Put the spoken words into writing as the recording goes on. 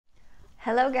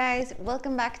Hello guys,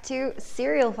 welcome back to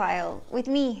Cerealphile with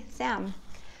me, Sam.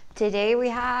 Today we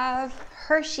have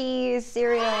Hershey's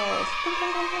cereals.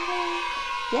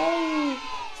 Yay!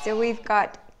 So we've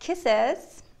got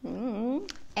Kisses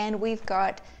and we've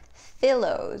got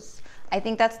Fillows. I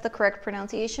think that's the correct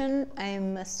pronunciation.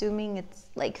 I'm assuming it's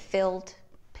like filled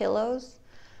pillows.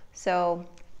 So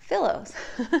Fillows.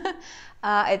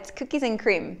 It's cookies and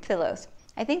cream Fillows.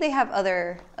 I think they have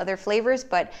other flavors,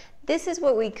 but this is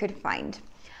what we could find.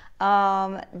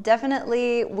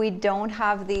 Definitely we don't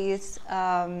have these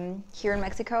here in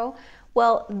Mexico.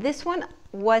 Well, this one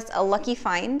was a lucky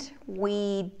find.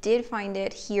 We did find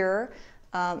it here.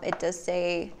 It does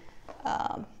say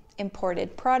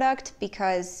imported product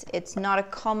because it's not a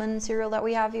common cereal that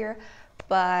we have here,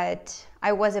 but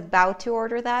I was about to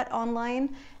order that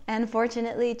online and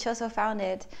fortunately Choso found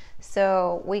it.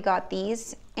 So we got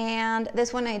these, and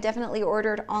this one I definitely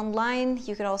ordered online.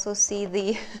 You can also see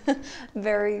the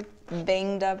very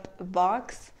banged up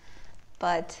box,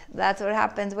 but that's what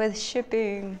happens with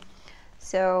shipping.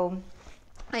 So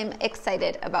I'm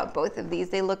excited about both of these.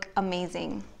 They look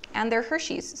amazing and they're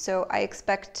Hershey's, so I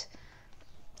expect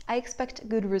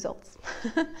good results.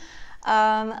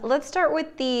 Let's start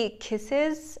with the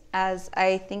Kisses, as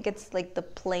I think it's like the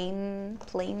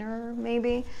plainer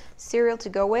maybe cereal to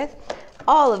go with.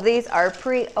 All of these are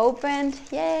pre-opened,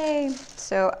 yay!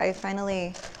 So I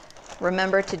finally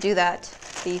remembered to do that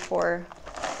before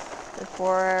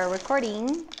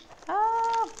recording.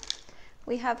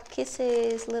 We have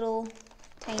Kisses, little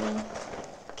tiny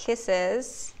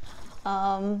Kisses.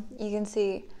 You can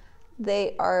see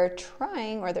they are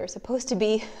trying, or they're supposed to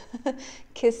be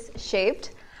kiss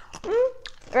shaped.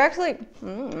 They're actually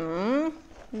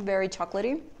very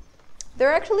chocolatey.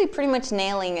 They're actually pretty much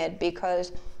nailing it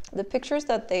because the pictures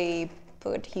that they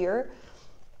put here,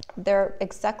 they're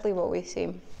exactly what we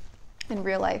see in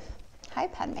real life. Hi,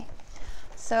 Padme.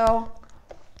 So,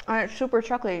 it's super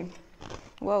chocolatey.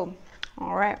 Whoa,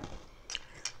 all right.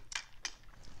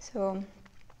 So,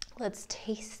 let's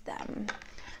taste them.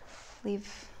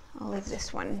 I'll leave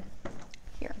this one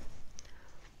here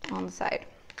on the side.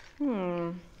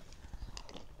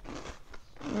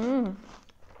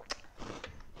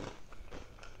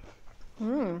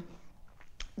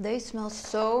 They smell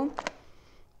so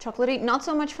chocolatey. Not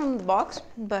so much from the box,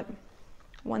 but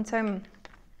once I'm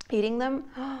eating them,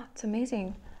 it's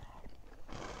amazing.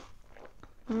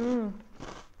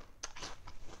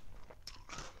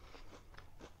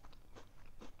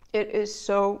 It is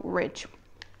so rich.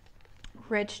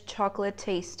 Rich chocolate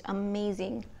taste,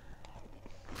 amazing.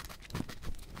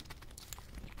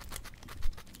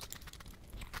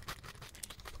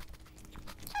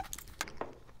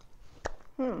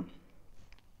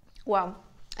 Wow,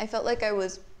 I felt like I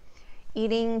was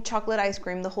eating chocolate ice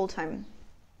cream the whole time.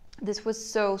 This was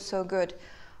so good.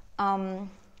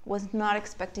 Was not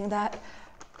expecting that.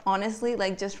 Honestly,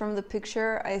 like just from the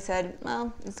picture, I said,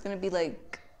 well, it's gonna be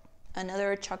like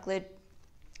another chocolate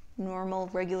normal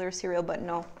regular cereal, but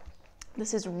no,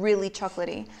 this is really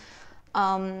chocolatey.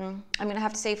 I'm gonna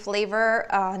have to say flavor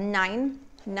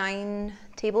 9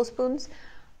 tablespoons.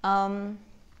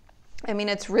 I mean,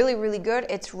 it's really good.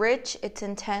 It's rich, it's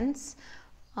intense.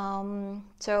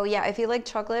 So yeah, if you like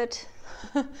chocolate,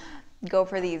 go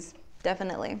for these,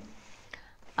 definitely.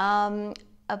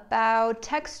 About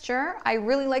texture, I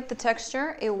really like the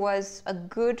texture. It was a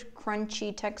good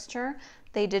crunchy texture.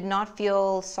 They did not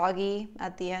feel soggy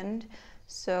at the end,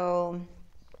 so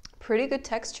pretty good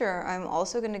texture. I'm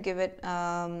also gonna give it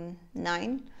 9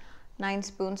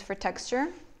 spoons for texture.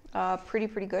 Pretty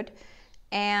good.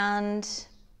 And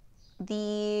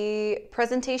the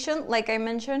presentation, like I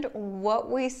mentioned, what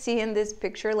we see in this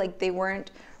picture, like they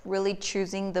weren't really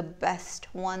choosing the best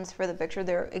ones for the picture.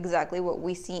 They're exactly what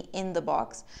we see in the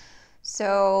box.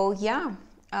 So yeah,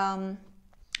 I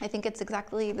think it's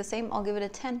exactly the same. I'll give it a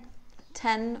 10.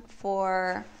 10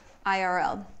 for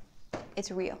IRL.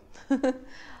 It's real.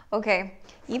 Okay,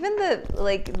 even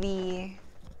the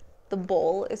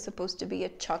bowl is supposed to be a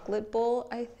chocolate bowl,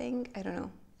 I think. I don't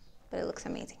know, but it looks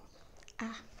amazing.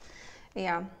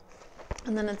 Yeah.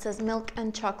 And then it says milk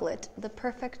and chocolate, the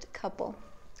perfect couple.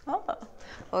 Oh,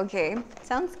 okay,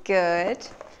 sounds good.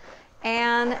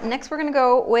 And next we're gonna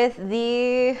go with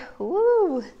the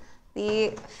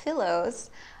Fillows.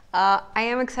 I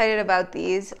am excited about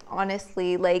these,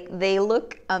 honestly. Like, they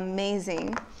look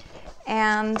amazing.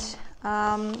 And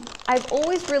I've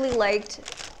always really liked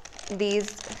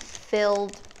these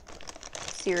filled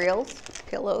cereals,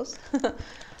 pillows.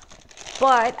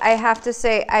 But I have to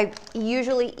say, I've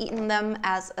usually eaten them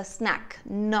as a snack,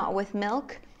 not with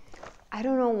milk. I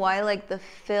don't know why, like the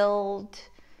filled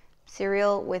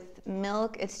cereal with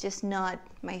milk, it's just not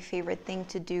my favorite thing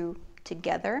to do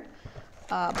together.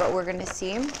 But we're gonna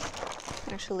see.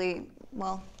 Actually,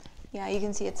 well, yeah, you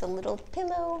can see it's a little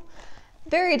pillow.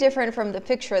 Very different from the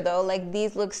picture though. Like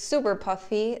these look super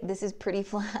puffy. This is pretty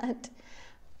flat.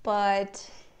 But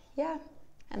yeah,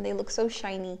 and they look so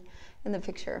shiny in the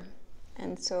picture.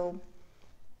 And so,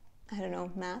 I don't know,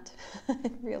 matte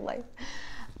in real life.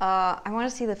 I want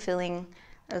to see the filling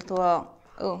as well.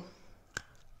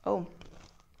 Oh,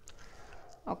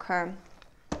 okay.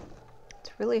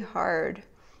 It's really hard.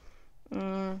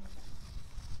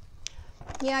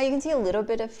 Yeah, you can see a little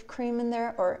bit of cream in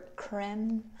there, or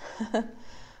creme.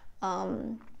 I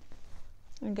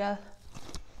guess.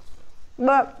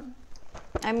 But,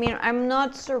 I mean, I'm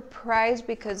not surprised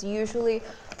because usually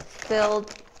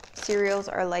filled cereals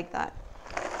are like that.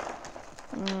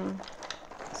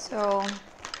 So,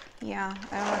 yeah,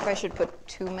 I don't know if I should put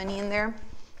too many in there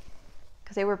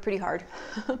because they were pretty hard.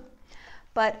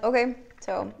 But, okay,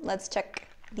 so let's check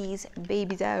these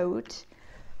babies out.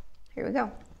 Here we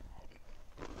go.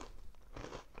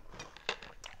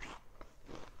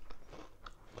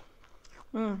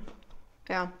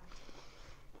 Yeah.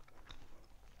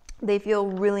 They feel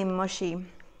really mushy,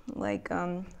 like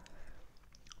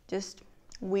just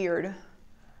weird.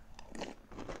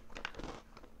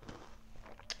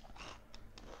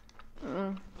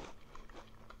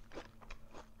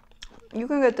 You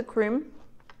can get the cream,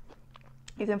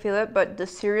 you can feel it, but the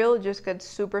cereal just gets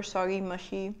super soggy,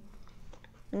 mushy.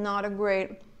 Not a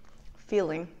great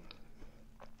feeling.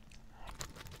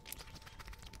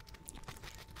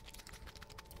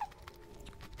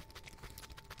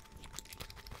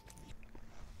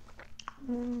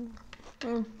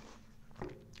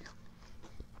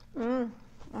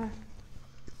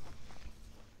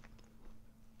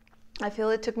 I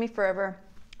feel it took me forever,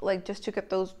 like just to get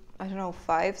those, I don't know,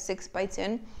 5-6 bites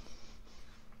in.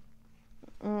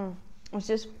 It's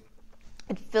just,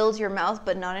 it fills your mouth,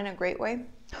 but not in a great way.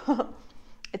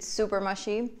 It's super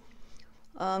mushy,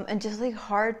 and just like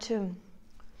hard to,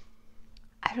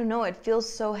 I don't know, it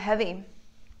feels so heavy.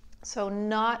 So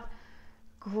not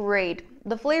great.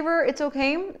 The flavor, it's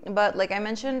okay, but like I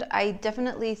mentioned, I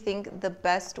definitely think the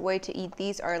best way to eat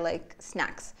these are like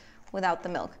snacks without the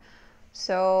milk.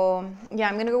 So yeah,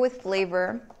 I'm gonna go with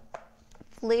flavor.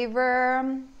 Flavor,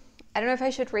 I don't know if I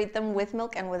should rate them with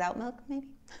milk and without milk, maybe.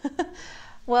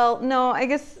 Well, no, I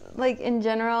guess like in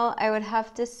general, I would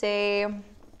have to say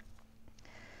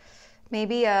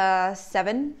maybe a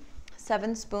 7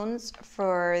 spoons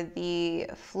for the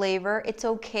flavor. It's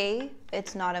okay,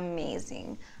 it's not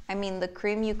amazing. I mean, the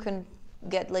cream, you can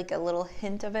get like a little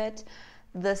hint of it.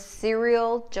 The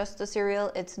cereal, just the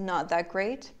cereal, it's not that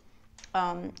great.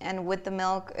 And with the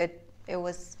milk, it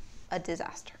was a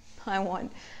disaster. I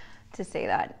want to say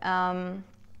that.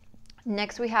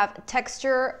 Next we have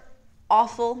texture,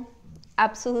 awful,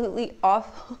 absolutely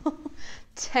awful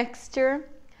texture.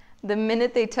 The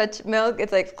minute they touch milk,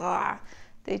 it's like,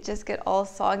 they just get all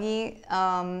soggy.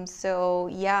 So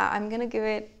yeah, I'm gonna give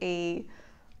it a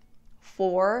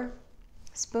 4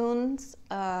 spoons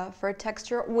for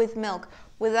texture with milk.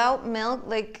 Without milk,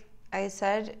 like I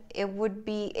said, it would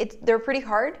be, they're pretty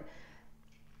hard,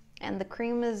 and the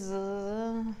cream is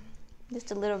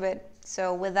just a little bit.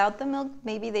 So without the milk,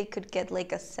 maybe they could get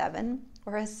like a 7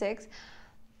 or a 6,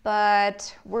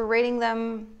 but we're rating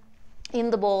them in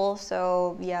the bowl,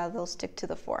 so yeah, they'll stick to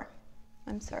the 4.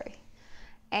 I'm sorry.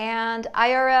 And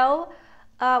IRL,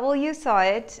 well, you saw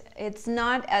it. It's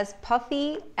not as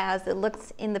puffy as it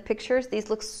looks in the pictures. These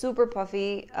look super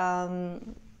puffy,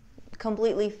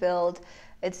 completely filled.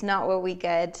 It's not what we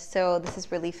get, so this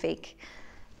is really fake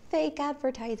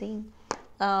advertising.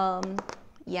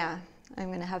 Yeah,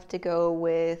 I'm gonna have to go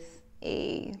with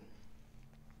a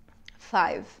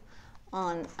 5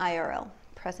 on IRL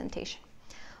presentation.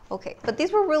 Okay, but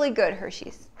these were really good,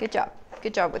 Hershey's. Good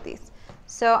job with these.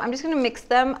 So I'm just gonna mix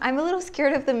them. I'm a little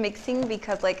scared of the mixing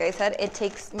because, like I said, it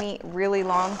takes me really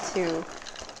long to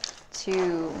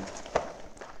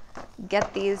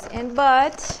get these in,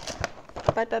 but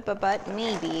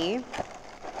maybe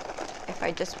if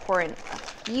I just pour in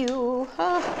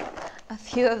a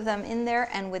few of them in there,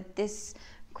 and with this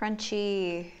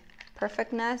crunchy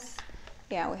perfectness,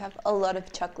 yeah, we have a lot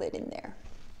of chocolate in there.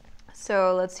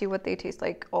 So let's see what they taste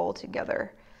like all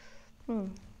together.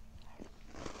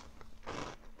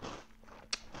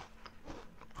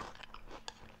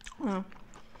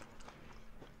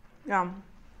 Yeah,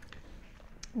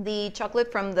 the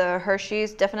chocolate from the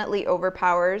Hershey's definitely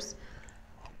overpowers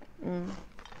the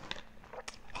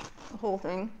whole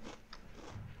thing,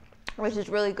 which is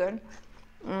really good.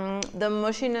 The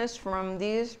mushiness from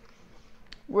these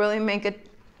really make it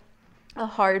a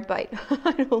hard bite.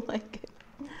 I don't like it.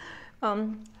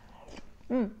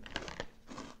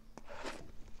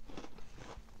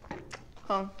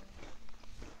 Oh,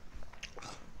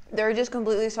 they're just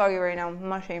completely soggy right now,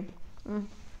 mushy.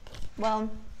 Well,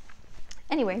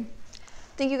 anyway,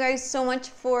 thank you guys so much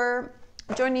for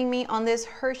joining me on this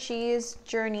Hershey's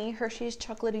journey, Hershey's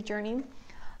chocolatey journey,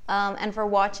 and for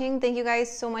watching. Thank you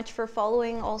guys so much for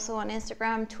following also on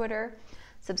Instagram, Twitter,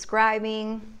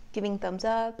 subscribing, giving thumbs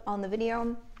up on the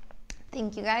video.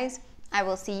 Thank you guys. I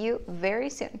will see you very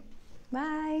soon.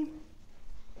 Bye.